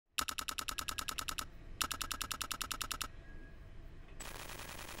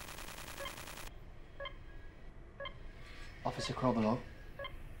Officer Krovalov.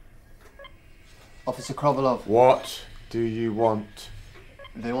 Officer Krovalov. What do you want?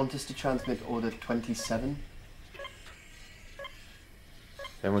 They want us to transmit Order 27.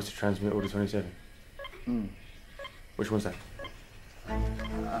 They want us to transmit Order 27? Which one's that?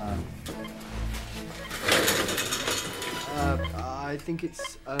 I think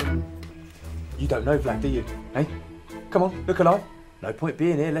it's, You don't know, Vlad, do you? Hey? Come on, look alive. No point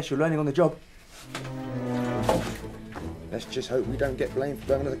being here unless you're learning on the job. Let's just hope we don't get blamed for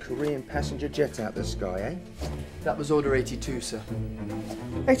blowing another Korean passenger jet out the sky, eh? That was Order 82, sir.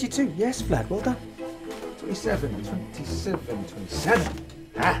 82, yes, Vlad, well done. 27, 27, 27.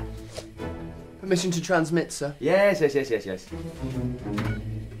 Ah! Permission to transmit, sir. Yes.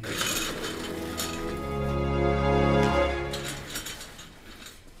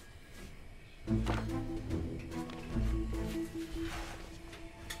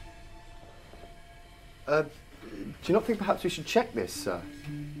 Do you not think perhaps we should check this, sir?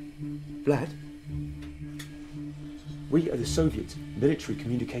 Vlad, we are the Soviet Military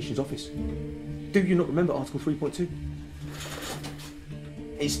Communications Office. Do you not remember Article 3.2?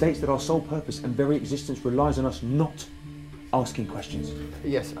 It states that our sole purpose and very existence relies on us not asking questions.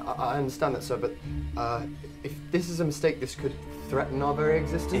 Yes, I understand that, sir, but if this is a mistake, this could threaten our very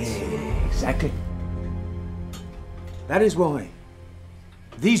existence. Exactly. That is why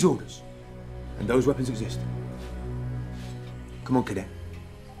these orders and those weapons exist. Come on, cadet.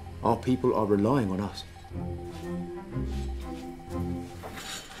 Our people are relying on us.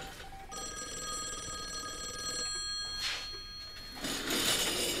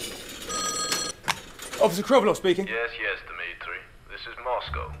 Officer Krovalov speaking. Yes, Dmitri. This is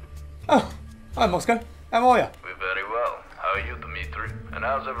Moscow. Oh, hi, Moscow. How are you? We're very well. How are you, Dmitri? And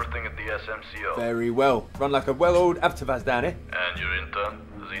how's everything at the SMCO? Very well. Run like a well-oiled Avtavaz down here. And your intern?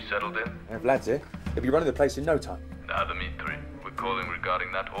 Has he settled in? Vlad's here. He'll be running the place in no time. Now, Dmitri, we're calling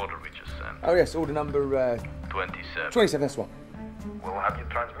regarding that order we just sent. Oh, yes, order number... 27. 27, that's one. Well, have you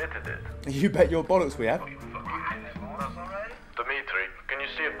transmitted it? You bet your bollocks we have. Oh, you fucking Dmitri, can you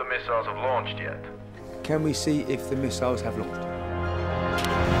see if the missiles have launched yet? Can we see if the missiles have launched?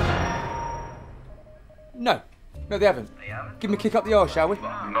 No, they haven't. Give them a kick up the arse, shall we?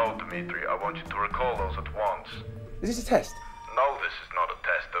 No, Dmitri, I want you to recall those at once. Is this a test? No, this is not a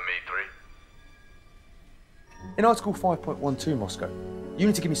test, Dmitri. In Article 5.12, Moscow, you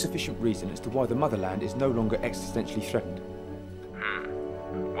need to give me sufficient reason as to why the motherland is no longer existentially threatened.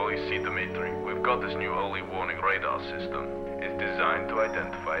 Well, you see, Dmitri, we've got this new early warning radar system. It's designed to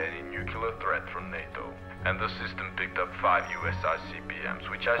identify any nuclear threat from NATO. And the system picked up 5 US ICBMs,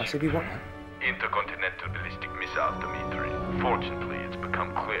 which ICB what? intercontinental ballistic missiles, Dmitri. Fortunately, it's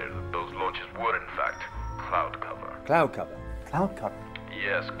become clear that those launches were, in fact, cloud cover. Cloud cover? Cloud cover?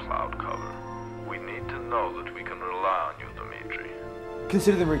 Yes, cloud cover. We need to know that we can rely on you, Dmitri.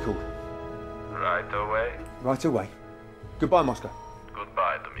 Consider them recalled. Right away? Right away. Goodbye, Moscow.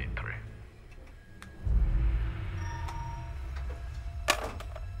 Goodbye, Dmitri.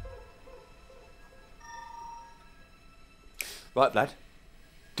 Right, Vlad.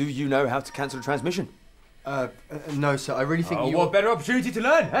 Do you know how to cancel a transmission? No, sir. I really think you... what better opportunity to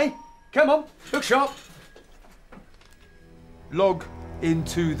learn, hey? Come on, look sharp. Log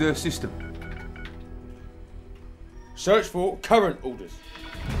into the system. Search for current orders.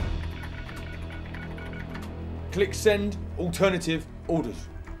 Click send alternative orders.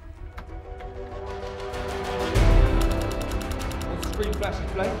 Once the screen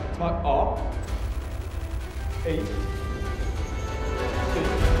flashes play, type R, E,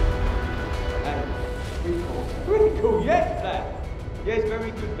 and recall. Recall, yes, lad. Yes,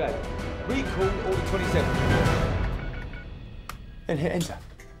 very good, lad. Recall order 27. And hit enter.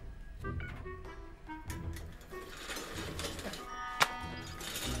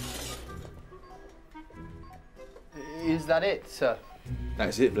 Is that it, sir?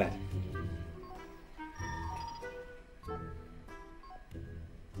 That's it, Vlad.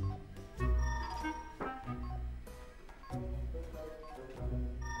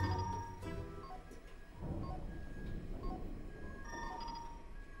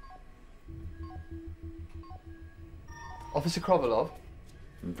 Officer Krovalov?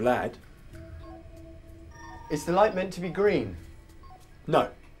 Vlad? Is the light meant to be green? No.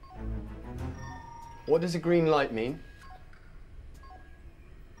 What does a green light mean?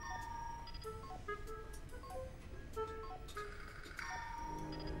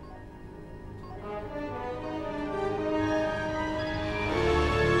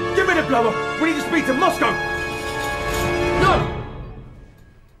 Give me the blower! We need to speak to Moscow! No!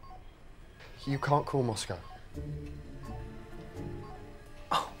 You can't call Moscow.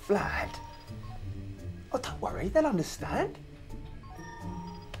 Oh, Vlad. Oh, don't worry, they'll understand.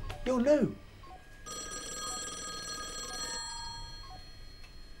 You're new.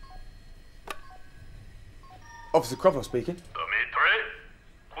 Officer Cromwell speaking. Dimitri,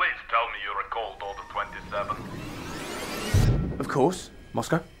 please tell me you recalled Order 27. Of course.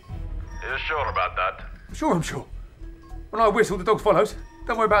 Moscow? You're sure about that? Sure, I'm sure. When I whistle, the dog follows.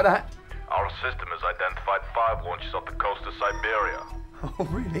 Don't worry about that. Our system has identified 5 launches off the coast of Siberia. Oh,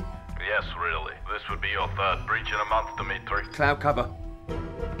 really? Yes, really. This would be your 3rd breach in a month, Dimitri. Cloud cover.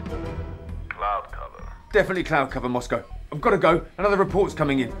 Cloud cover. Definitely cloud cover, Moscow. I've got to go. Another report's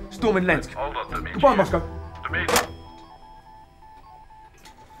coming in. Storm in Lensk. Hold on, Dimitri. Goodbye, Moscow. Dimitri.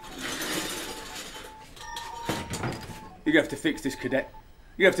 You have to fix this, cadet.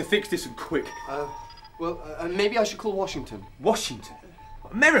 You have to fix this and quick. Maybe I should call Washington. Washington?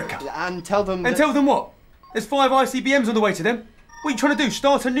 America? And tell them And tell them what? There's 5 ICBMs on the way to them. What are you trying to do,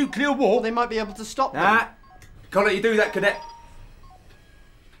 start a nuclear war? they might be able to stop them. Nah. Can't let you do that, cadet.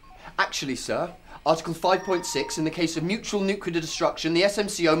 Actually, sir, Article 5.6, in the case of mutual nuclear destruction, the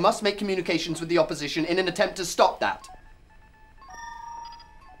SMCO must make communications with the opposition in an attempt to stop that.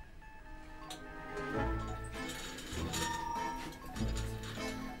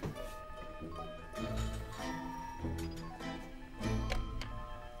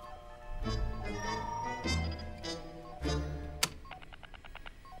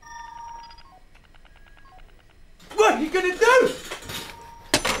 What are you going to do?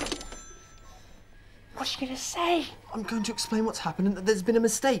 What's she going to say? I'm going to explain what's happened and that there's been a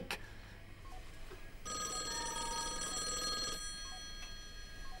mistake.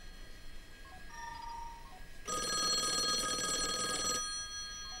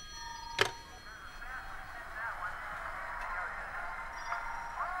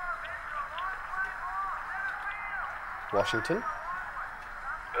 Washington? Who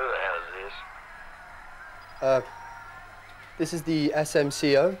the hell is this? This is the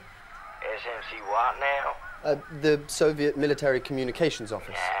SMCO, SMC what now? the Soviet Military Communications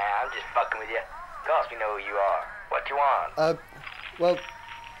Office. Nah, I'm just fucking with you. Of course we know who you are. What you want? Well,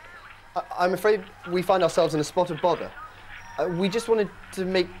 I'm afraid we find ourselves in a spot of bother. We just wanted to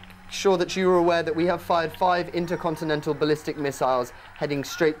make sure that you were aware that we have fired 5 intercontinental ballistic missiles heading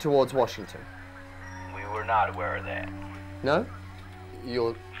straight towards Washington. We were not aware of that. No?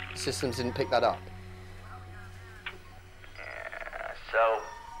 Your systems didn't pick that up? So,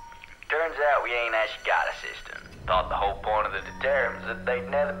 turns out we ain't actually got a system. Thought the whole point of the deterrent was that they'd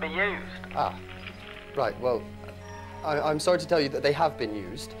never be used. Ah, right, well, I'm sorry to tell you that they have been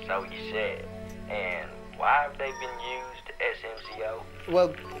used. So you said. And why have they been used, SMCO?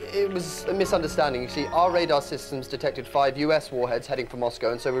 Well, it was a misunderstanding. You see, our radar systems detected 5 US warheads heading for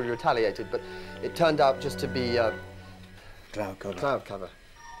Moscow, and so we retaliated, but it turned out just to be, Cloud cover. cloud cover.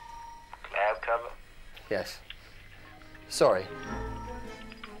 Cloud cover? Yes. Sorry.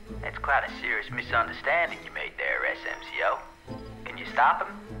 That's quite a serious misunderstanding you made there, SMCO. Can you stop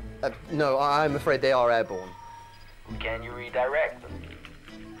them? No, I'm afraid they are airborne. Can you redirect them?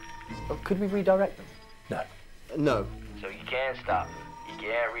 Could we redirect them? No. No. So you can't stop them. You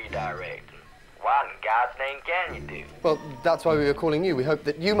can't redirect them. What in God's name can you do? Well, that's why we were calling you. We hope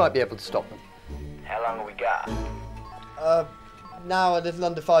that you might be able to stop them. How long have we got? Now a little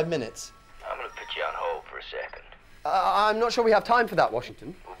under 5 minutes. I'm gonna put you on hold for a second. I'm not sure we have time for that,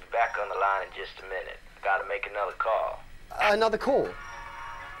 Washington. We'll be back on the line in just a minute. Gotta make another call. Another call.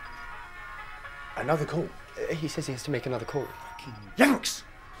 Another call. He says he has to make another call. Yanks!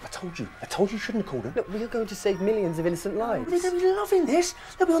 I told you you shouldn't have called them. Look, we are going to save millions of innocent lives. They'll be loving this.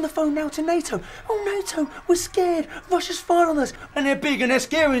 They'll be on the phone now to NATO. Oh, NATO, we're scared. Russia's fired on us. And they're big and they're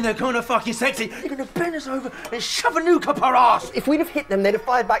scary and they're kind of fucking sexy. They're going to bend us over and shove a nuke up our arse. If we'd have hit them, they'd have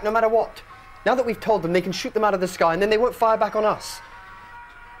fired back no matter what. Now that we've told them, they can shoot them out of the sky and then they won't fire back on us.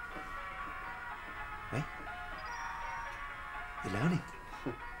 Hey? You're learning.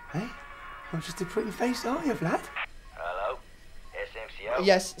 Hey? Not just a pretty face, are you, Vlad? Hello? SMCO?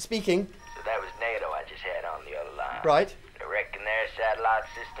 Yes, speaking. So that was NATO I just had on the other line. Right. They reckon their satellite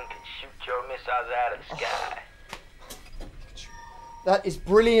system can shoot your missiles out of the sky. That is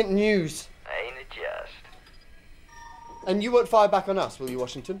brilliant news. Ain't it just? And you won't fire back on us, will you,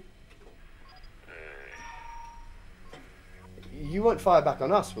 Washington? You won't fire back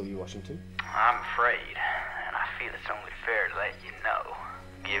on us, will you, Washington? I'm afraid, and I feel it's only fair to let you know,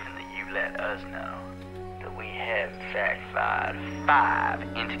 given that you let us know, that we have in fact fired 5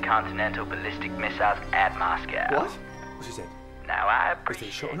 intercontinental ballistic missiles at Moscow. What? What's he said? Now I Is there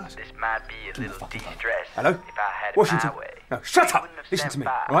a shot appreciate on us? this might be a Give me little the fucking phone. de-stressing Hello? if I had it Washington? my way. No, shut up! Listen to me,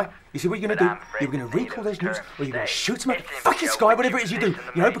 all right? You see what you're going to do? You're going to recall those nukes, or you're going to shoot them at the fucking sky, whatever it is you do.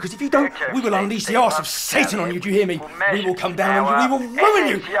 You know, because if you don't, we will unleash the arse of Satan on you, do you hear me? We will come down on you, we will ruin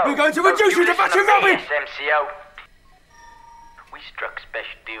you! We're going to reduce you to batch of rubbish! We struck a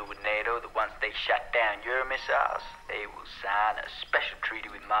special deal with NATO that once they shut down your missiles, they will sign a special treaty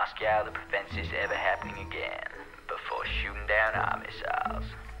with Moscow that prevents this ever happening again before shooting down our missiles.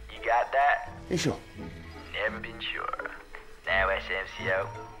 You got that? You sure? Never been sure. Now, SMCO,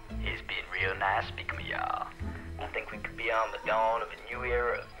 it's been real nice speaking with y'all. I think we could be on the dawn of a new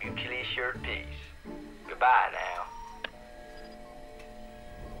era of mutually assured peace. Goodbye now.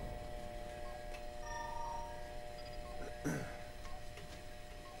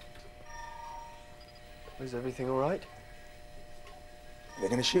 Is everything all right? They're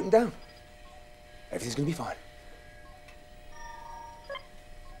going to shoot him down. Everything's going to be fine.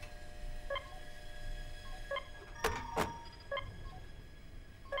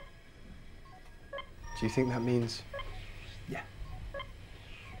 Do you think that means... Yeah.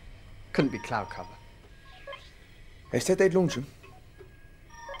 Couldn't be cloud cover. They said they'd launch them.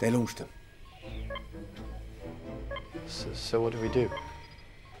 They launched them. So what do we do?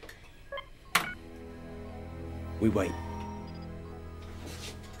 We wait.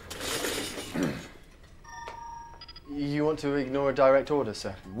 You want to ignore a direct order,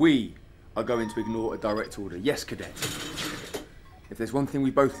 sir? We are going to ignore a direct order. Yes, cadet. If there's one thing we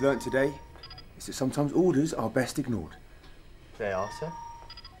both learnt today, it's that sometimes orders are best ignored. They are, sir?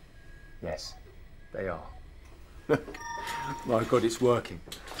 Yes, they are. Look, my God, it's working.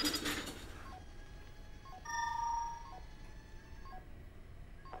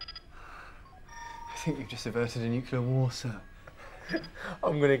 I think you've just averted a nuclear war, sir.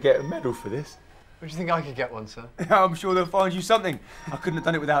 I'm going to get a medal for this. Would you think I could get one, sir? I'm sure they'll find you something. I couldn't have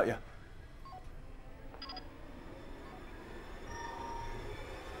done it without you.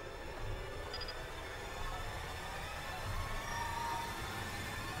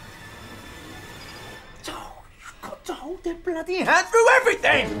 Oh, you've got to hold their bloody hand through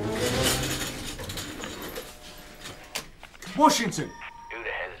everything! Washington. Who the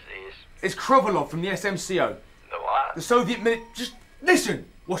hell is this? It's Krovalov from the SMCO. The what? The Soviet Just listen,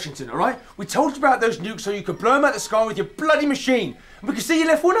 Washington, all right? We told you about those nukes so you could blow them out the sky with your bloody machine. And we could see you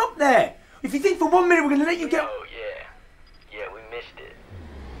left one up there. If you think for 1 minute we're going to let you get... Oh, yeah. Yeah, we missed it.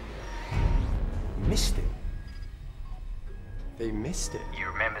 Missed it? They missed it. You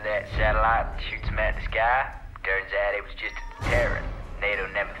remember that satellite that shoots them at the sky? Turns out it was just a deterrent. NATO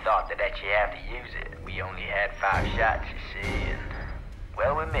never thought they'd actually have to use it. We only had 5 shots, you see, and...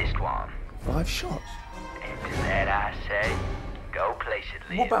 well, we missed one. 5 shots? And to that I say, go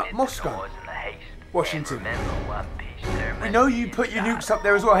placidly. What about amid Moscow? The noise and the haste. Washington. And remember one piece there. We know you put your nukes up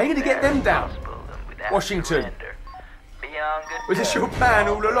there as well. How are you going to get them down? Washington. Was this your plan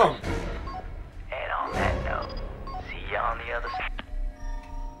all along? And on that note, see you on the other side.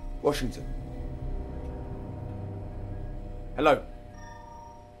 Washington. Hello.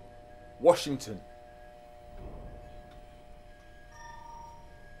 Washington.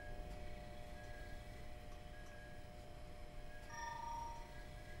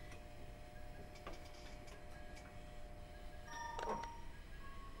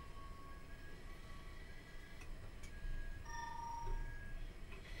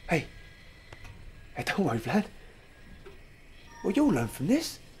 Hey. Hey, don't worry, Vlad. Well, you'll learn from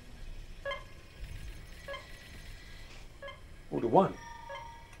this. Order 1.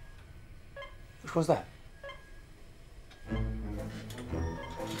 Which one's that?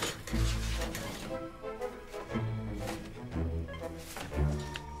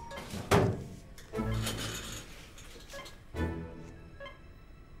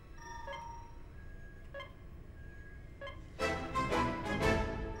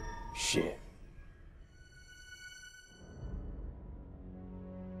 Shit.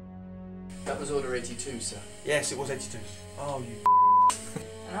 That was order 82, sir. Yes, it was 82. Oh, you.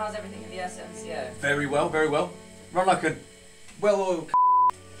 And how's everything at the SMCO? Very well, very well. Run like a well-oiled.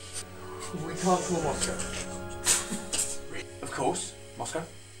 We can't call Moscow. Of course, Moscow.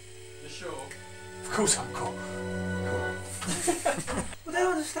 You sure? Of course I'm cool. Well, they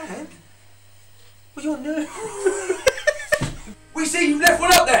don't understand. Well, you're new. We see you left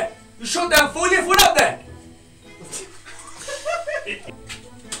one up there. You shot down 4, you left one up there.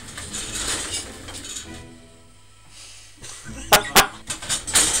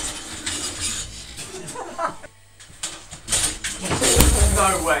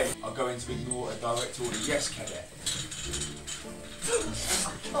 No way. I'm going to ignore a direct order. Yes, cadet.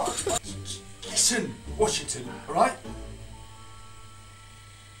 Listen, Washington, all right?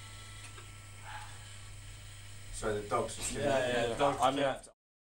 Sorry, the dogs. Yeah, the dogs.